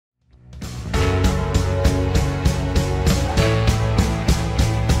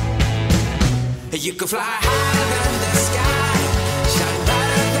You can fly higher than the sky, shine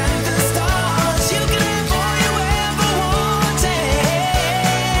brighter than the stars. You can have all you ever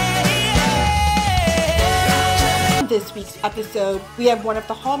wanted. In this week's episode, we have one of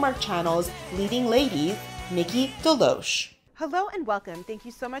the Hallmark Channel's leading ladies, Nikki DeLoach. Hello and welcome. Thank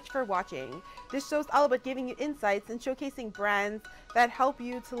you so much for watching. This show is all about giving you insights and showcasing brands that help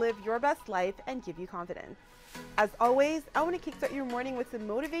you to live your best life and give you confidence. As always, I want to kickstart your morning with some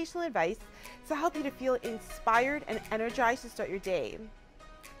motivational advice to help you to feel inspired and energized to start your day.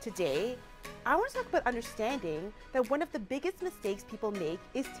 Today, I want to talk about understanding that one of the biggest mistakes people make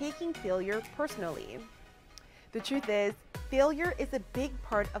is taking failure personally. The truth is, failure is a big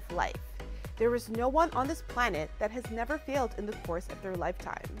part of life. There is no one on this planet that has never failed in the course of their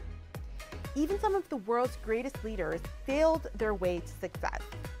lifetime. Even some of the world's greatest leaders failed their way to success.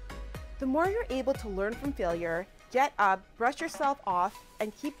 The more you're able to learn from failure, get up, brush yourself off,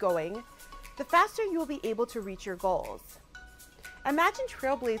 and keep going, the faster you will be able to reach your goals. Imagine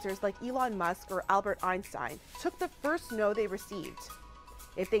trailblazers like Elon Musk or Albert Einstein took the first no they received.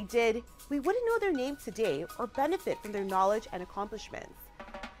 If they did, we wouldn't know their names today or benefit from their knowledge and accomplishments.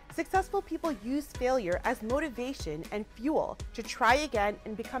 Successful people use failure as motivation and fuel to try again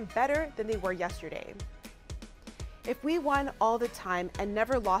and become better than they were yesterday. If we won all the time and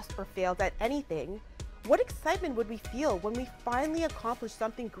never lost or failed at anything, what excitement would we feel when we finally accomplished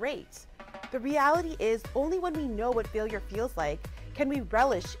something great? The reality is, only when we know what failure feels like can we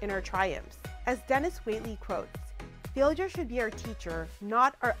relish in our triumphs. As Dennis Waitley quotes, "Failure should be our teacher,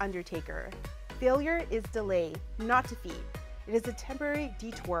 not our undertaker. Failure is delay, not defeat. It is a temporary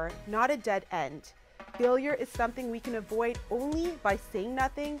detour, not a dead end. Failure is something we can avoid only by saying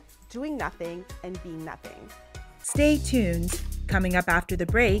nothing, doing nothing, and being nothing." Stay tuned. Coming up after the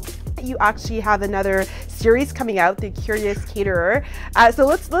break, you actually have another series coming out, The Curious Caterer. So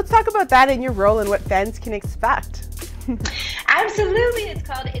let's talk about that and your role and what fans can expect. Absolutely.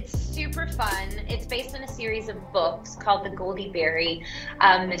 It's super fun. It's based on a series of books called the Goldie Berry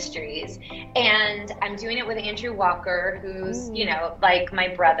Mysteries. And I'm doing it with Andrew Walker, who's, like my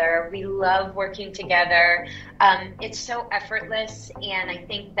brother. We love working together. It's so effortless. And I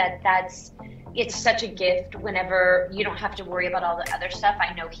think it's such a gift whenever you don't have to worry about all the other stuff.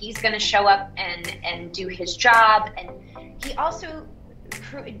 I know he's going to show up and do his job. And he also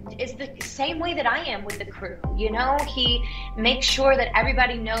is the same way that I am with the crew. He makes sure that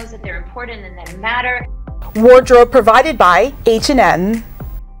everybody knows that they're important and they matter. Wardrobe provided by H&M.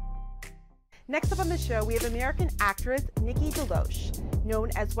 Next up on the show, we have American actress Nikki DeLoach,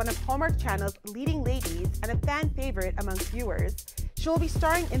 known as one of Hallmark Channel's leading ladies and a fan favorite amongst viewers. She will be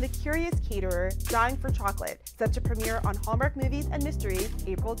starring in The Curious Caterer, Dying for Chocolate, set to premiere on Hallmark Movies and Mysteries,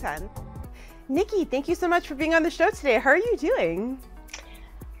 April 10th. Nikki, thank you so much for being on the show today. How are you doing?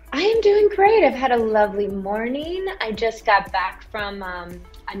 I am doing great. I've had a lovely morning. I just got back from a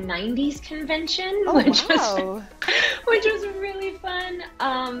 90s convention, which was really fun.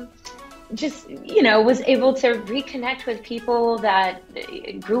 Was able to reconnect with people that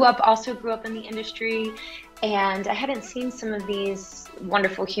grew up in the industry. And I hadn't seen some of these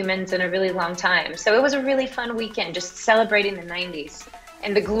wonderful humans in a really long time. So it was a really fun weekend, just celebrating the 90s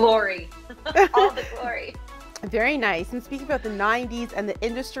and the glory, all the glory. Very nice. And speaking about the 90s and the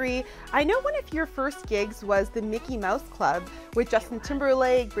industry, I know one of your first gigs was the Mickey Mouse Club with Justin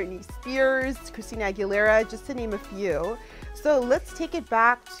Timberlake, Britney Spears, Christina Aguilera, just to name a few. So let's take it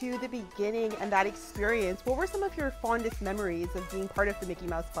back to the beginning and that experience. What were some of your fondest memories of being part of the Mickey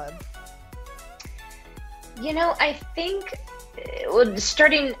Mouse Club? I think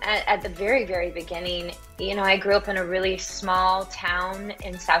starting at the very, very beginning, I grew up in a really small town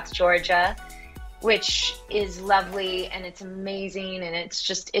in South Georgia, which is lovely and it's amazing and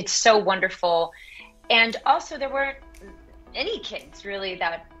it's so wonderful. And also there weren't any kids really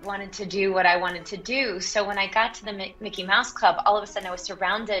that wanted to do what I wanted to do. So when I got to the Mickey Mouse Club, all of a sudden I was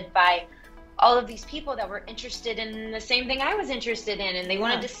surrounded by all of these people that were interested in the same thing I was interested in, and they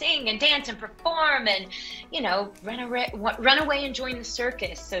wanted to sing and dance and perform and, run away and join the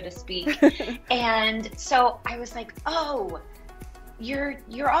circus, so to speak. And so I was like, oh,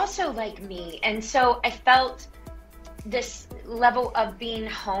 you're also like me. And so I felt this level of being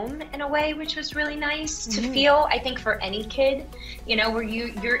home in a way, which was really nice to feel, I think, for any kid, where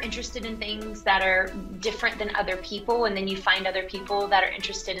you're interested in things that are different than other people, and then you find other people that are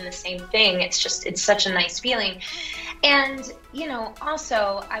interested in the same thing. It's such a nice feeling. And,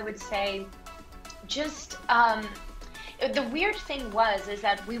 also I would say just the weird thing is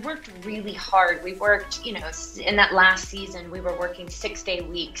that we worked really hard. We worked, you know, in that last season, we were working 6-day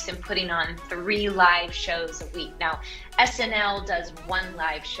weeks and putting on 3 live shows a week. Now, SNL does 1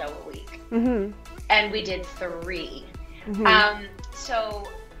 live show a week, and we did 3. So,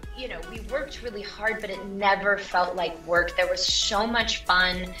 you know, we worked really hard, but it never felt like work. There was so much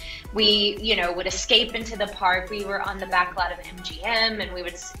fun. We, you know, would escape into the park. We were on the back lot of MGM, and we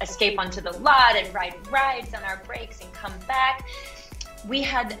would escape onto the lot and ride rides on our breaks and come back. We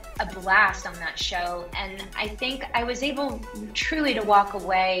had a blast on that show, and I think I was able truly to walk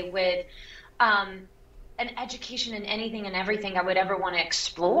away with an education in anything and everything I would ever want to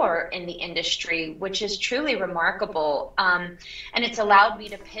explore in the industry, which is truly remarkable. And it's allowed me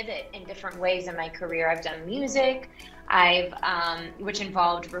to pivot in different ways in my career. I've done music, which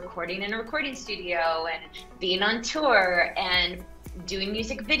involved recording in a recording studio and being on tour and doing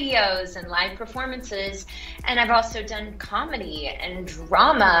music videos and live performances. And I've also done comedy and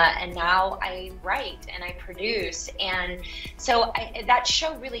drama, and now I write and I produce. And so that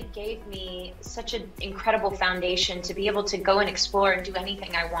show really gave me such an incredible foundation to be able to go and explore and do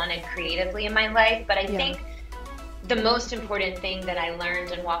anything I wanted creatively in my life. But I think the most important thing that I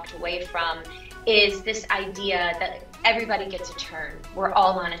learned and walked away from is this idea that everybody gets a turn. We're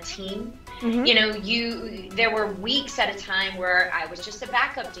all on a team. You know, there were weeks at a time where I was just a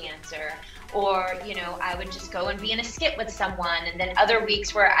backup dancer, or, you know, I would just go and be in a skit with someone, and then other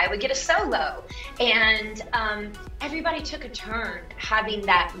weeks where I would get a solo. And everybody took a turn having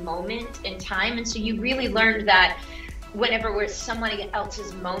that moment in time. And so you really learned that whenever it was somebody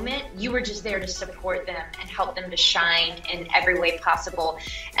else's moment, you were just there to support them and help them to shine in every way possible.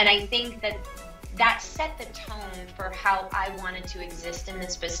 And I think that set the tone for how I wanted to exist in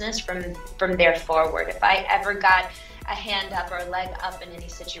this business from there forward. If I ever got a hand up or a leg up in any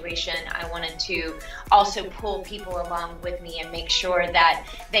situation, I wanted to also pull people along with me and make sure that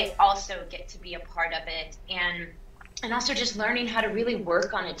they also get to be a part of it, and also just learning how to really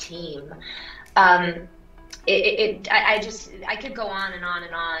work on a team. I could go on and on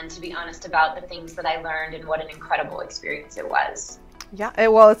and on, to be honest, about the things that I learned and what an incredible experience it was. Yeah,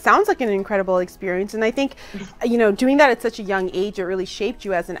 well, it sounds like an incredible experience. And I think, you know, doing that at such a young age, it really shaped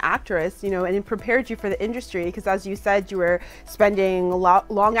you as an actress, you know, and it prepared you for the industry. Because as you said, you were spending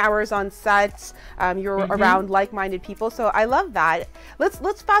long hours on sets. You're around like-minded people. So I love that.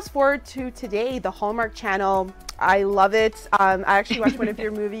 Let's fast forward to today, the Hallmark Channel. I love it. I actually watched one of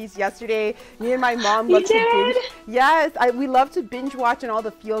your movies yesterday. Me and my mom love to binge. Yes, we love to binge watch on all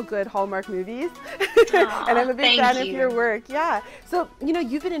the feel-good Hallmark movies. Aww, and I'm a big fan of your work. Yeah. So, you know,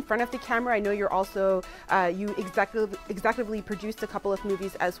 you've been in front of the camera. I know you're also, you executively produced a couple of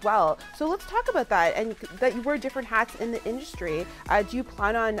movies as well. So let's talk about that, and that you wear different hats in the industry. Do you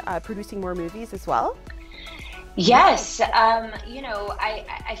plan on producing more movies as well? Yes, you know,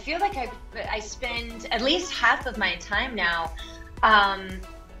 I feel like I spend at least half of my time now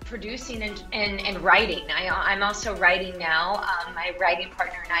producing and writing. I'm also writing now. My writing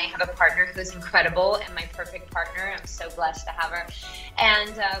partner and I have a partner who's incredible and my perfect partner. I'm so blessed to have her.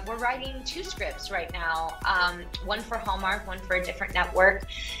 And we're writing 2 scripts right now, one for Hallmark, one for a different network.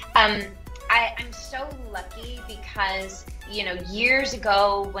 I'm so lucky because, you know, years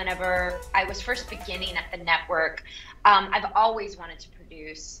ago, whenever I was first beginning at the network, I've always wanted to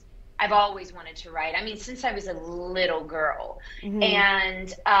produce. I've always wanted to write. I mean, since I was a little girl.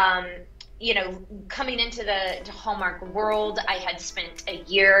 And, you know, coming into the Hallmark world, I had spent a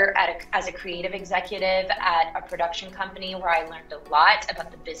year as a creative executive at a production company where I learned a lot about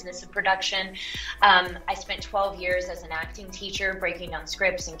the business of production. I spent 12 years as an acting teacher, breaking down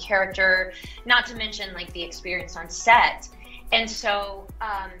scripts and character, not to mention like the experience on set. And so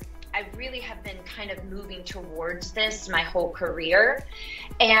I really have been kind of moving towards this my whole career,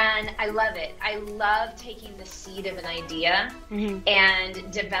 and I love it. I love taking the seed of an idea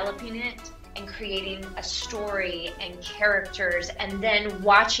and developing it and creating a story and characters, and then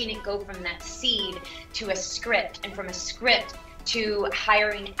watching it go from that seed to a script, and from a script to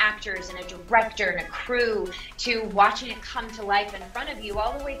hiring actors and a director and a crew, to watching it come to life in front of you,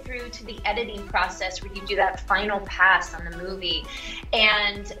 all the way through to the editing process where you do that final pass on the movie,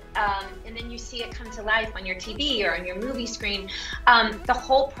 and then you see it come to life on your TV or on your movie screen. The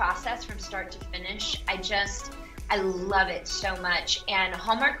whole process from start to finish, I love it so much. And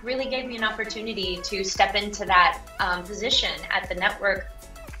Hallmark really gave me an opportunity to step into that position at the network,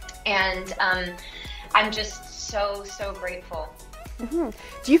 and I'm just so grateful.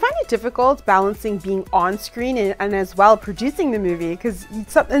 Do you find it difficult balancing being on screen and as well producing the movie? Because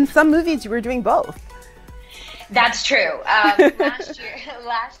in some movies you were doing both. That's true.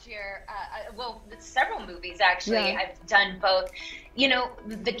 Last year, well, several movies actually. Yeah. I've done both. You know,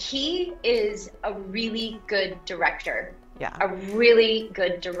 the key is a really good director. Yeah. A really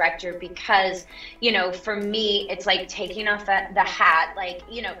good director, because, you know, for me, it's like taking off the hat, like,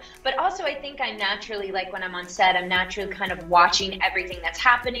 you know, but also I think I'm naturally, like when I'm on set, I'm naturally kind of watching everything that's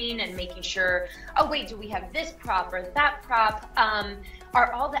happening and making sure, oh, wait, do we have this prop or that prop?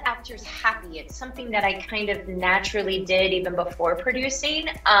 Are all the actors happy? It's something that I kind of naturally did even before producing.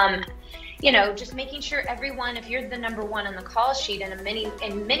 You know, just making sure everyone, if you're the number one on the call sheet, and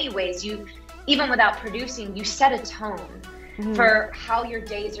in many ways, you, even without producing, you set a tone for how your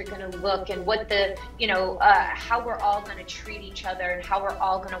days are going to look, and what the, you know, how we're all going to treat each other, and how we're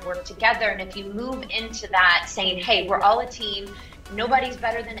all going to work together. And if you move into that saying, hey, we're all a team, nobody's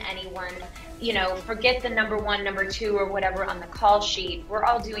better than anyone, you know, forget the number one, number two, or whatever on the call sheet, we're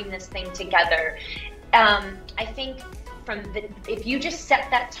all doing this thing together. I think if you just set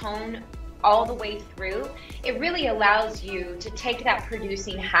that tone all the way through, it really allows you to take that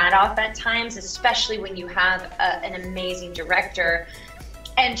producing hat off at times, especially when you have an amazing director,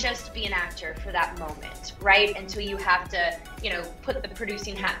 and just be an actor for that moment, right? Until you have to, you know, put the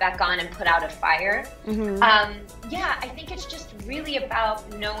producing hat back on and put out a fire. Yeah, I think it's just really about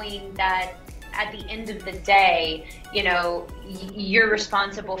knowing that at the end of the day, you know, you're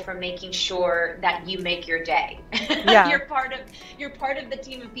responsible for making sure that you make your day. Yeah. You're part of the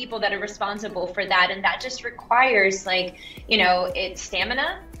team of people that are responsible for that, and that just requires, like, you know, it's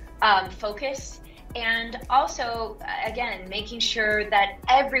stamina, focus, and also, again, making sure that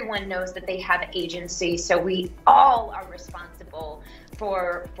everyone knows that they have agency. So we all are responsible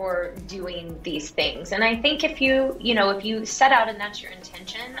for doing these things. And I think if you set out and that's your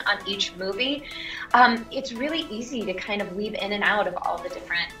intention on each movie, it's really easy to kind of weave in and out of all the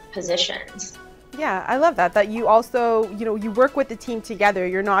different positions. Yeah, I love that you also, you know, you work with the team together.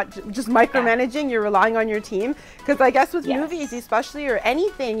 You're not just micromanaging, you're relying on your team. Because I guess with movies especially, or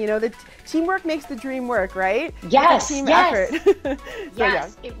anything, you know, the teamwork makes the dream work, right? Yes, the team yes. effort.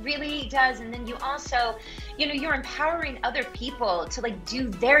 Yes, it really does. And then you also, you know, you're empowering other people to, like, do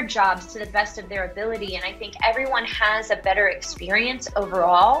their jobs to the best of their ability. And I think everyone has a better experience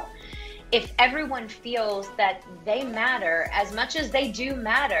overall if everyone feels that they matter as much as they do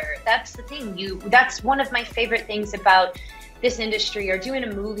matter. That's the thing. That's one of my favorite things about this industry, or doing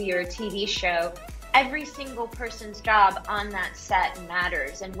a movie or a TV show. Every single person's job on that set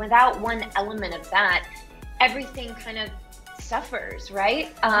matters. And without one element of that, everything kind of suffers,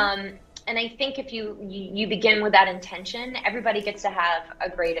 right? And I think if you begin with that intention, everybody gets to have a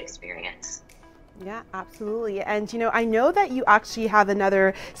great experience. Yeah, absolutely. And, you know, I know that you actually have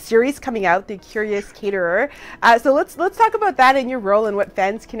another series coming out, The Curious Caterer. So let's talk about that and your role and what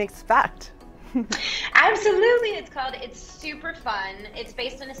fans can expect. Absolutely. It's super fun. It's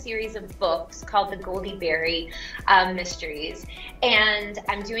based on a series of books called the Goldie Berry Mysteries. And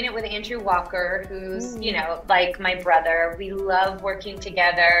I'm doing it with Andrew Walker, who's, you know, like my brother. We love working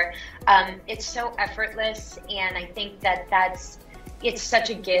together. It's so effortless. And I think it's such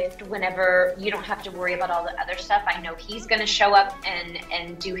a gift whenever you don't have to worry about all the other stuff. I know he's going to show up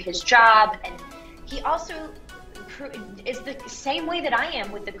and do his job. And he also is the same way that I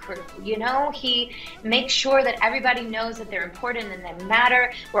am with the crew. You know, he makes sure that everybody knows that they're important and they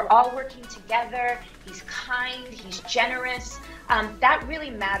matter. We're all working together. He's kind, he's generous. That really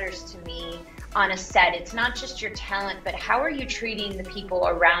matters to me on a set. It's not just your talent, but how are you treating the people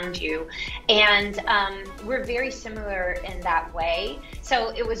around you? And we're very similar in that way.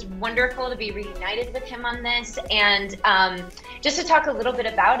 So it was wonderful to be reunited with him on this. And just to talk a little bit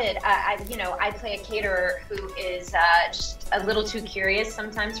about it, I play a caterer who is just a little too curious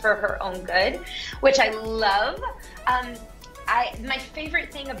sometimes for her own good, which I love. My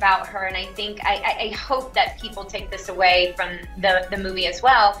favorite thing about her, and I think I hope that people take this away from the movie as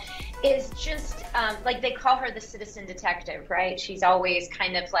well, is just like they call her the citizen detective, right? She's always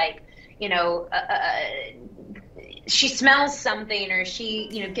kind of like, you know, she smells something, or she,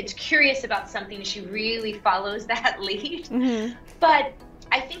 you know, gets curious about something, and she really follows that lead. But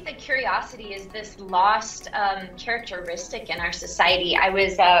I think that curiosity is this lost characteristic in our society. I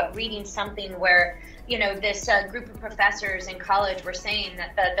was reading something where, you know, this group of professors in college were saying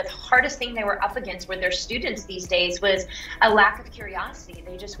that the hardest thing they were up against with their students these days was a lack of curiosity.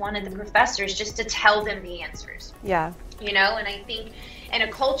 They just wanted the professors just to tell them the answers. Yeah. You know, and I think in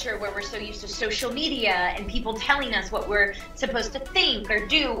a culture where we're so used to social media and people telling us what we're supposed to think or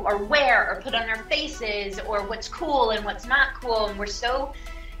do or wear or put on our faces, or what's cool and what's not cool, and we're so,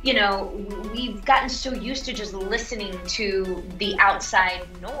 you know, we've gotten so used to just listening to the outside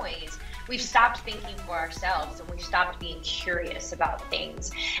noise, we've stopped thinking for ourselves, and we've stopped being curious about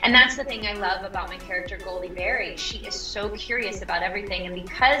things. And that's the thing I love about my character Goldie Berry. She is so curious about everything. And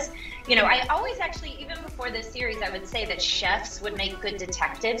because, you know, I always actually, even before this series, I would say that chefs would make good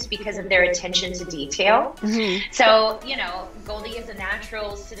detectives because of their attention to detail. So, you know, Goldie is a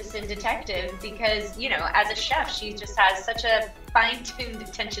natural citizen detective because, you know, as a chef, she just has such a fine-tuned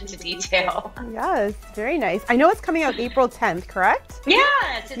attention to detail. Yes, very nice. I know it's coming out April 10th, correct?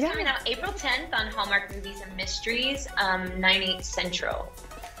 Yes, it's coming out April 10th on Hallmark Movies and Mysteries, 9/8 Central.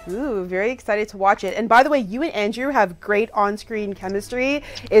 Ooh, very excited to watch it. And by the way, you and Andrew have great on-screen chemistry.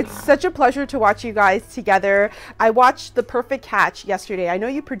 It's such a pleasure to watch you guys together. I watched The Perfect Catch yesterday. I know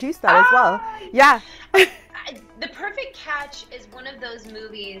you produced that as well. Yeah. The Perfect Catch is one of those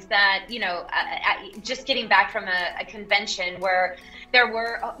movies that, you know, just getting back from a convention where there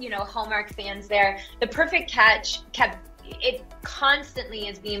were, you know, Hallmark fans there. The Perfect Catch it constantly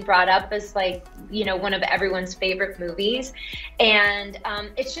is being brought up as, like, you know, one of everyone's favorite movies. And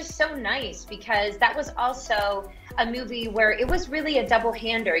it's just so nice because that was also a movie where it was really a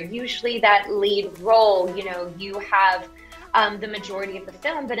double-hander. Usually that lead role, you know, you have the majority of the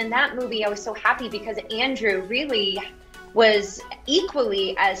film, but in that movie I was so happy because Andrew really was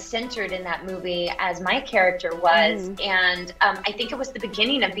equally as centered in that movie as my character was. And I think it was the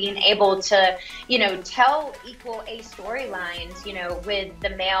beginning of being able to, you know, tell equal A storylines, you know, with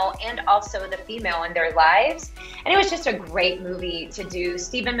the male and also the female in their lives. And it was just a great movie to do.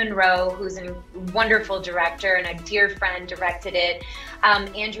 Stephen Monroe, who's a wonderful director and a dear friend, directed it.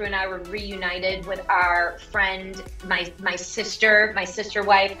 Andrew and I were reunited with our friend, my sister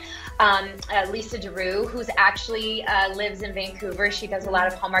wife, Lisa DeRue, who's actually lives in Vancouver. She does a lot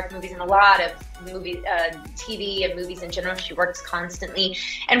of Hallmark movies and a lot of TV and movies in general. She works constantly,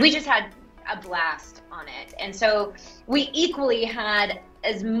 and we just had a blast on it. And so we equally had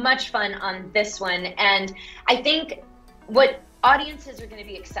as much fun on this one. And I think what audiences are going to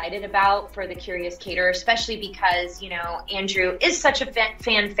be excited about for The Curious Caterer, especially because, you know, Andrew is such a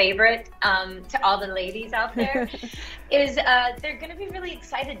fan favorite to all the ladies out there, is they're going to be really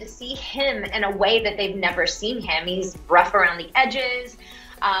excited to see him in a way that they've never seen him. He's rough around the edges.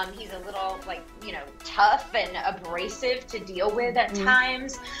 He's a little, like, you know, tough and abrasive to deal with at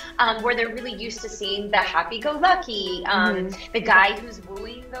times, where they're really used to seeing the happy-go-lucky, the guy who's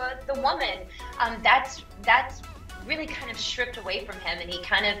wooing the woman. That's really kind of stripped away from him, and he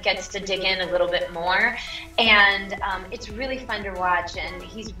kind of gets to dig in a little bit more. And it's really fun to watch, and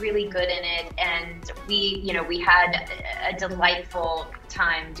he's really good in it. And we had a delightful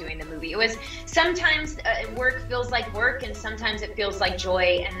time doing the movie. It was sometimes work feels like work, and sometimes it feels like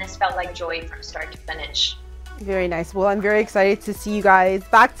joy, and this felt like joy from start to finish. Very nice. Well, I'm very excited to see you guys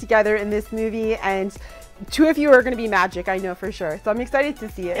back together in this movie, and two of you are going to be magic, I know for sure. So I'm excited to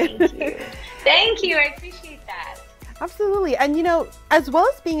see it. Thank you. Thank you. I appreciate that. Absolutely. And, you know, as well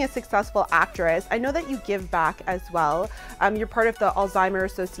as being a successful actress, I know that you give back as well. You're part of the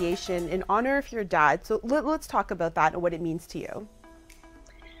Alzheimer's Association in honor of your dad. So let's talk about that and what it means to you.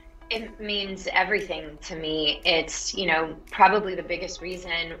 It means everything to me. It's, you know, probably the biggest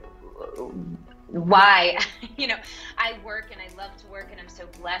reason why, you know, I work, and I love to work, and I'm so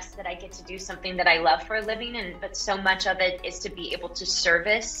blessed that I get to do something that I love for a living. But so much of it is to be able to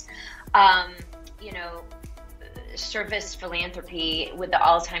service, you know, service philanthropy with the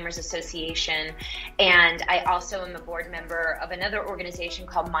Alzheimer's Association. And I also am a board member of another organization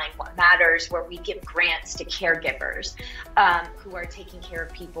called Mind What Matters, where we give grants to caregivers who are taking care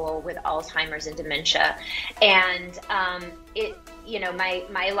of people with Alzheimer's and dementia. And you know,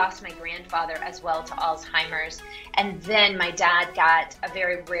 I lost my grandfather as well to Alzheimer's, and then my dad got a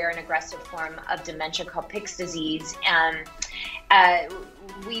very rare and aggressive form of dementia called Pick's disease.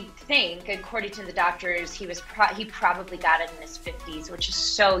 We think, according to the doctors, he probably got it in his 50s, which is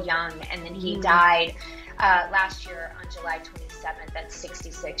so young. And then he died last year on July 27th at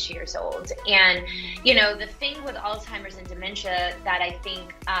 66 years old. And, you know, the thing with Alzheimer's and dementia that I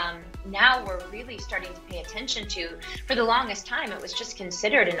think now we're really starting to pay attention to, for the longest time, it was just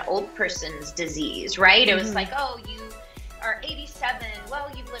considered an old person's disease, right? It was like, oh, you are 87, well,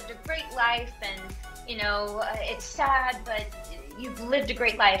 you've lived a great life, and, you know, it's sad, but you've lived a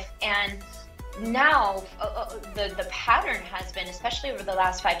great life. And now the pattern has been, especially over the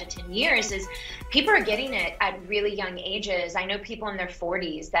last 5 to 10 years, is people are getting it at really young ages. I know people in their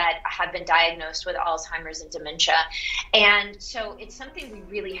 40s that have been diagnosed with Alzheimer's and dementia. And so it's something we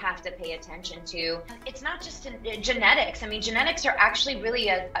really have to pay attention to. It's not just genetics. I mean, genetics are actually really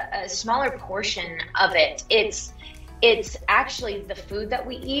a smaller portion of it. It's actually the food that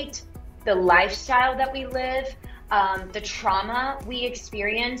we eat, the lifestyle that we live, the trauma we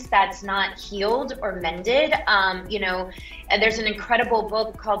experience that's not healed or mended. And there's an incredible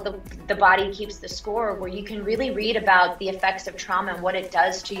book called The Body Keeps the Score, where you can really read about the effects of trauma and what it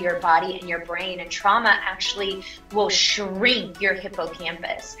does to your body and your brain. And trauma actually will shrink your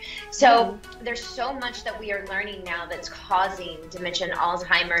hippocampus. So there's so much that we are learning now that's causing dementia and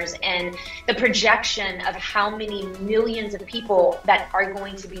Alzheimer's, and the projection of how many millions of people that are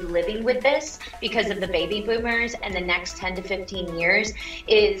going to be living with this because of the baby boomers and the next 10 to 15 years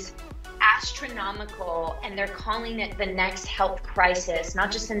is astronomical, and they're calling it the next health crisis,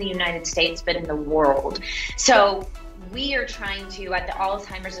 not just in the United States, but in the world. So we are trying to, at the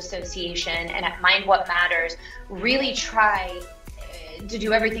Alzheimer's Association and at Mind What Matters, really try to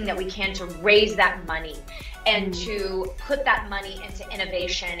do everything that we can to raise that money and to put that money into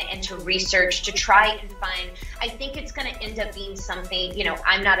innovation and to research to try and find, I think it's going to end up being something,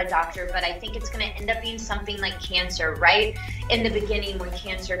 I'm not a doctor, but I think it's going to end up being something like cancer, right? In the beginning, when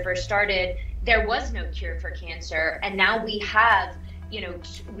cancer first started, there was no cure for cancer. And now we have,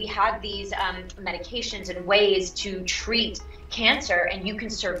 we have these medications and ways to treat cancer, and you can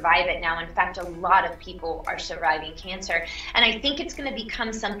survive it now. In fact, a lot of people are surviving cancer, and I think it's going to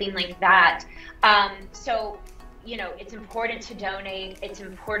become something like that. So it's important to donate. It's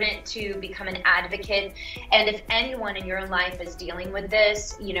important to become an advocate, and if anyone in your life is dealing with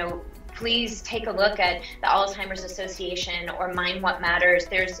this, please take a look at the Alzheimer's Association or Mind What Matters.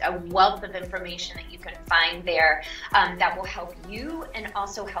 There's a wealth of information that you can find there that will help you and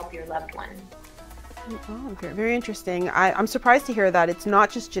also help your loved one. Oh, very, very interesting. I'm surprised to hear that it's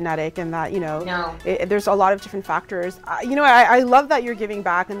not just genetic, and that, No. there's a lot of different factors. I love that you're giving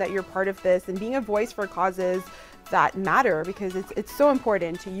back and that you're part of this and being a voice for causes that matter, because it's so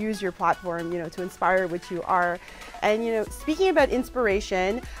important to use your platform, to inspire, which you are. And, speaking about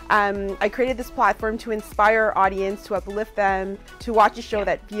inspiration, I created this platform to inspire our audience, to uplift them, to watch a show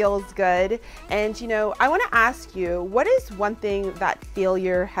that feels good. And, I want to ask you, what is one thing that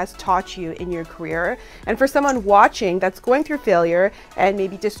failure has taught you in your career? And for someone watching that's going through failure and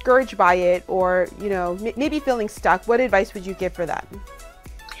maybe discouraged by it, or, maybe feeling stuck, what advice would you give for them?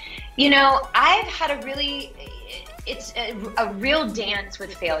 I've had it's a real dance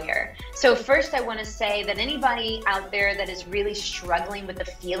with failure. So first, I want to say that anybody out there that is really struggling with the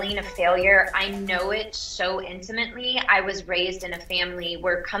feeling of failure, I know it so intimately. I was raised in a family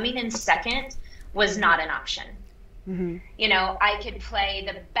where coming in second was not an option. Mm-hmm. I could play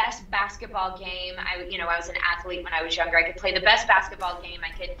the best basketball game. I was an athlete when I was younger. I could play the best basketball game.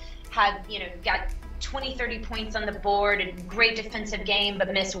 I could have, got 20, 30 points on the board, a great defensive game,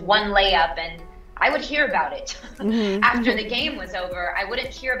 but miss one layup, and I would hear about it after the game was over. I wouldn't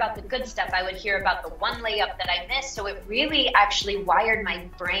hear about the good stuff. I would hear about the one layup that I missed. So it really actually wired my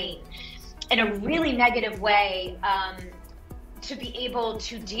brain in a really negative way to be able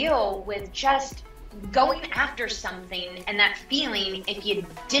to deal with just going after something and that feeling if you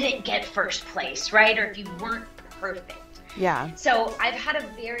didn't get first place, right? Or if you weren't perfect. Yeah. So I've had a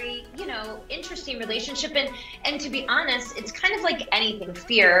very, interesting relationship, and to be honest, it's kind of like anything.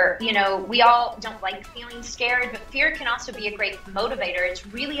 Fear, we all don't like feeling scared, but fear can also be a great motivator. It's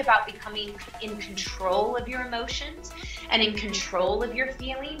really about becoming in control of your emotions and in control of your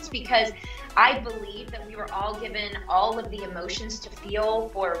feelings, because I believe that we were all given all of the emotions to feel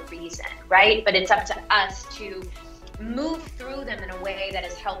for a reason, right? But it's up to us to move through them in a way that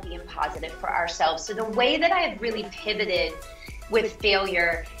is healthy and positive for ourselves. So the way that I have really pivoted with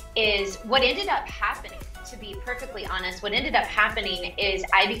failure is what ended up happening, to be perfectly honest, what ended up happening is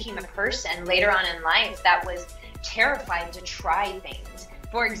I became a person later on in life that was terrified to try things.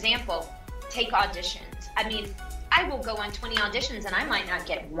 For example, take auditions. I will go on 20 auditions and I might not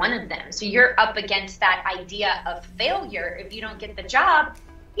get one of them. So you're up against that idea of failure if you don't get the job,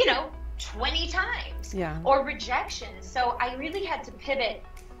 20 times, or rejection. So I really had to pivot,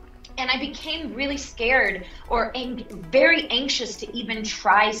 and I became really scared or very anxious to even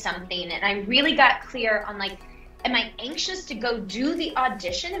try something. And I really got clear on am I anxious to go do the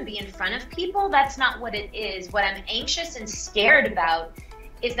audition and be in front of people? That's not what it is. What I'm anxious and scared about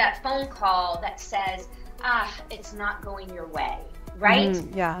is that phone call that says, it's not going your way. Right?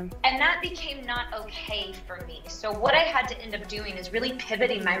 Yeah. And that became not okay for me. So what I had to end up doing is really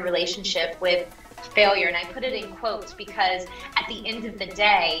pivoting my relationship with failure. And I put it in quotes because at the end of the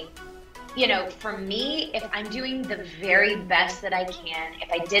day, for me, if I'm doing the very best that I can,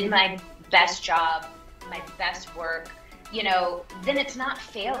 if I did my best job, my best work, then it's not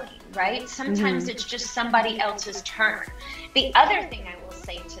failing, right? Sometimes it's just somebody else's turn. The other thing I will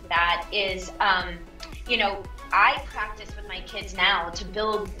say to that is, I practice with my kids now to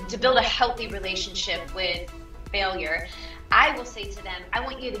build a healthy relationship with failure, I will say to them, I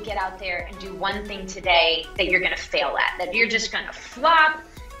want you to get out there and do one thing today that you're going to fail at, that you're just going to flop.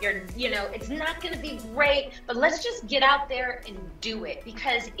 It's not going to be great, but let's just get out there and do it.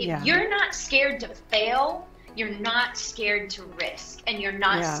 Because if you're not scared to fail, you're not scared to risk, and you're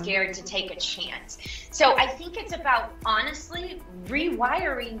not scared to take a chance. So I think it's about, honestly,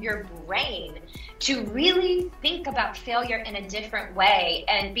 rewiring your brain to really think about failure in a different way.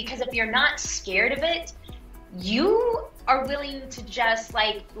 And because if you're not scared of it, you are willing to just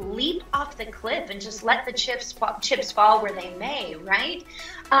like leap off the cliff and just let the chips fall where they may, right?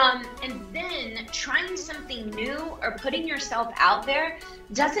 And then trying something new or putting yourself out there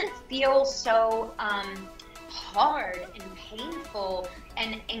doesn't feel so hard and painful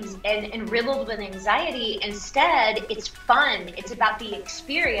and riddled with anxiety. Instead, it's fun. It's about the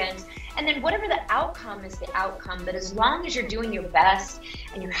experience. And then whatever the outcome is the outcome. But as long as you're doing your best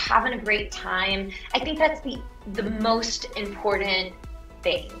and you're having a great time, I think that's the most important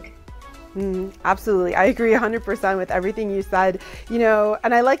thing. Absolutely. I agree 100% with everything you said,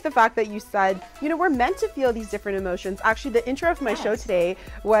 and I like the fact that you said, we're meant to feel these different emotions. Actually, the intro of my show today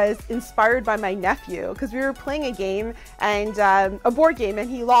was inspired by my nephew, because we were playing a game and a board game, and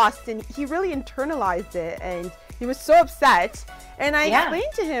he lost, and he really internalized it, and he was so upset. And I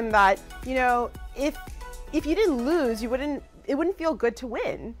explained to him that, if you didn't lose, it wouldn't feel good to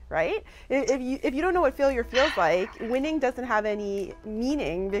win, right? If you don't know what failure feels like, winning doesn't have any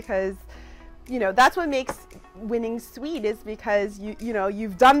meaning, because that's what makes winning sweet, is because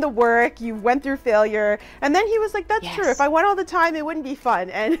you've done the work, you went through failure. And then he was like, that's true. If I won all the time, it wouldn't be fun.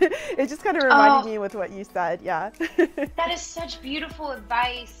 And it just kind of reminded me with what you said. That is such beautiful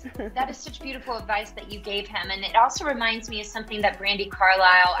advice. That is such beautiful advice that you gave him. And it also reminds me of something that Brandi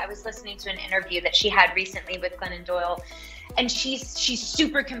Carlile, I was listening to an interview that she had recently with Glennon Doyle. And she's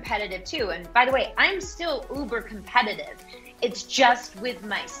super competitive too. And by the way, I'm still uber competitive. It's just with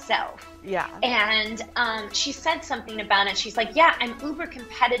myself. Yeah. And she said something about it. She's like, I'm uber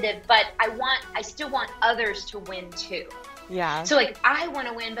competitive, but I still want others to win too. Yeah. So like, I want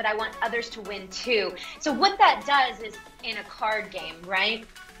to win, but I want others to win too. So what that does is, in a card game, right?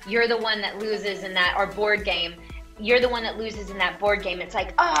 You're the one that loses in that, or board game. You're the one that loses in that board game. It's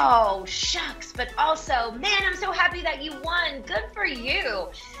like, oh, shucks. But also, man, I'm so happy that you won. Good for you.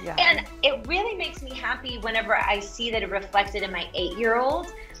 Yeah. And it really makes me happy whenever I see that it reflected in my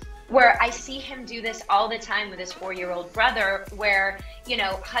 8-year-old, where I see him do this all the time with his 4-year-old brother, where,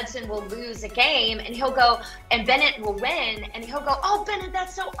 Hudson will lose a game and he'll go, and Bennett will win, and he'll go, oh, Bennett,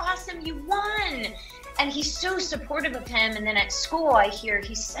 that's so awesome. You won. And he's so supportive of him. And then at school, I hear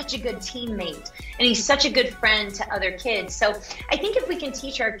he's such a good teammate and he's such a good friend to other kids. So I think if we can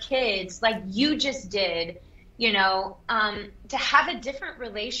teach our kids, like you just did, to have a different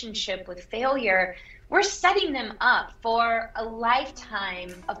relationship with failure, we're setting them up for a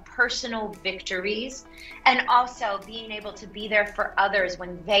lifetime of personal victories, and also being able to be there for others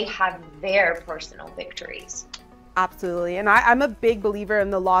when they have their personal victories. Absolutely. And I'm a big believer in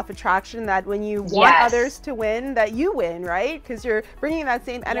the law of attraction, that when you want others to win, that you win, right? Because you're bringing that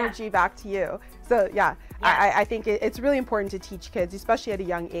same energy back to you. So I think it's really important to teach kids, especially at a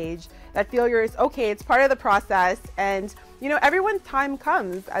young age, that failure is okay. It's part of the process. And, everyone's time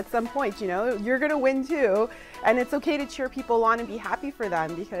comes at some point, you're going to win too. And it's okay to cheer people on and be happy for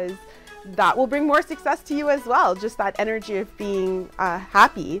them, because that will bring more success to you as well. Just that energy of being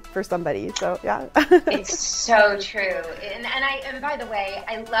happy for somebody. So it's so true. And by the way,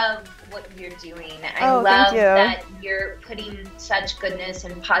 I love what you're doing. I love that you're putting such goodness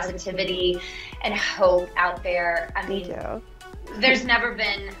and positivity and hope out there. I mean, there's never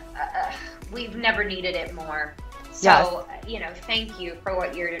been we've never needed it more. So, thank you for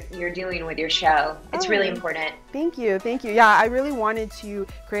what you're doing with your show. It's really important. Thank you. Yeah, I really wanted to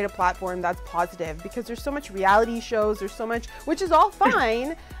create a platform that's positive, because there's so much reality shows, there's so much, which is all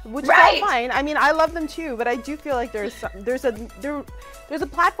fine, I mean, I love them too, but I do feel like there's a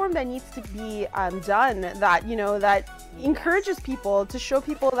platform that needs to be done that, that encourages people, to show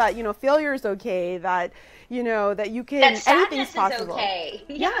people that, failure is okay, that, that you can, anything's possible. Okay.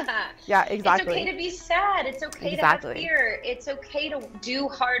 Yeah, exactly. It's okay to be sad. It's okay to have fear. It's okay to do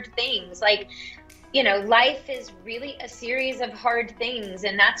hard things. Like, life is really a series of hard things.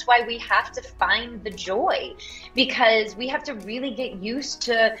 And that's why we have to find the joy, because we have to really get used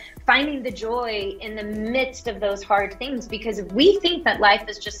to finding the joy in the midst of those hard things. Because if we think that life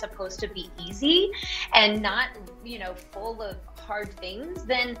is just supposed to be easy and not, full of hard things,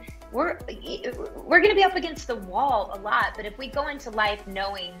 then we're going to be up against the wall a lot. But if we go into life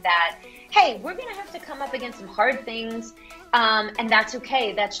knowing that, hey, we're going to have to come up against some hard things, and that's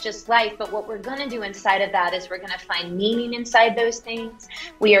okay, that's just life, but what we're going to do value inside of that is we're going to find meaning inside those things.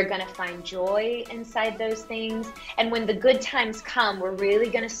 We are going to find joy inside those things. And when the good times come, we're really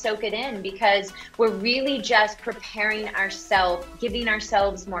going to soak it in, because we're really just preparing ourselves, giving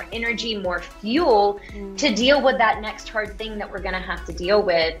ourselves more energy, more fuel to deal with that next hard thing that we're going to have to deal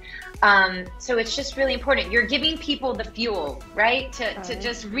with. So it's just really important. You're giving people the fuel, right? To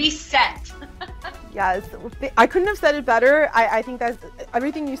just reset. Yes, I couldn't have said it better. I think that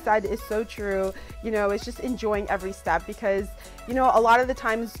everything you said is so true. You know, it's just enjoying every step, because, you know, a lot of the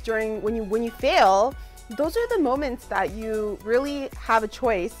times when you fail, those are the moments that you really have a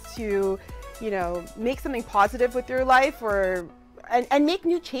choice to, you know, make something positive with your life, or and make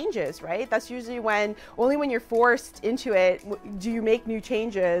new changes, right? That's usually only when you're forced into it do you make new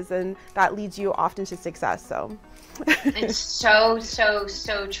changes, and that leads you often to success. So it's so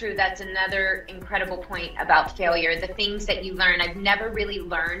true. That's another incredible point about failure. The things that you learn, I've never really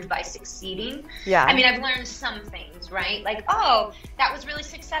learned by succeeding. Yeah. I mean, I've learned some things, right? Like, oh, that was really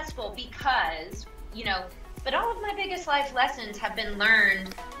successful because, you know, but all of my biggest life lessons have been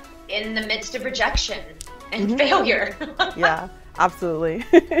learned in the midst of rejection and failure. Yeah. Absolutely.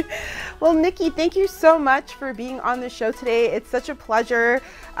 Well, Nikki, thank you so much for being on the show today. It's such a pleasure.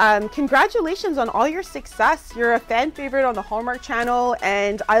 Congratulations on all your success. You're a fan favorite on the Hallmark channel,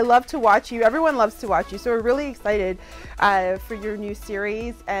 and I love to watch you. Everyone loves to watch you. So we're really excited for your new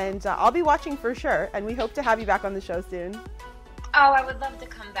series, and I'll be watching for sure. And we hope to have you back on the show soon. Oh, I would love to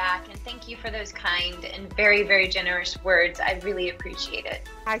come back, and thank you for those kind and very, very generous words. I really appreciate it.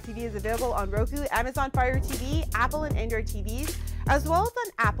 Hack TV is available on Roku, Amazon Fire TV, Apple and Android TVs, as well as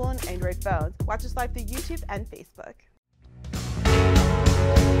on Apple and Android phones. Watch us live through YouTube and Facebook.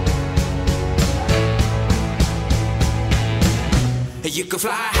 You can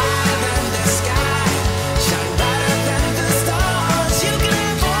fly higher than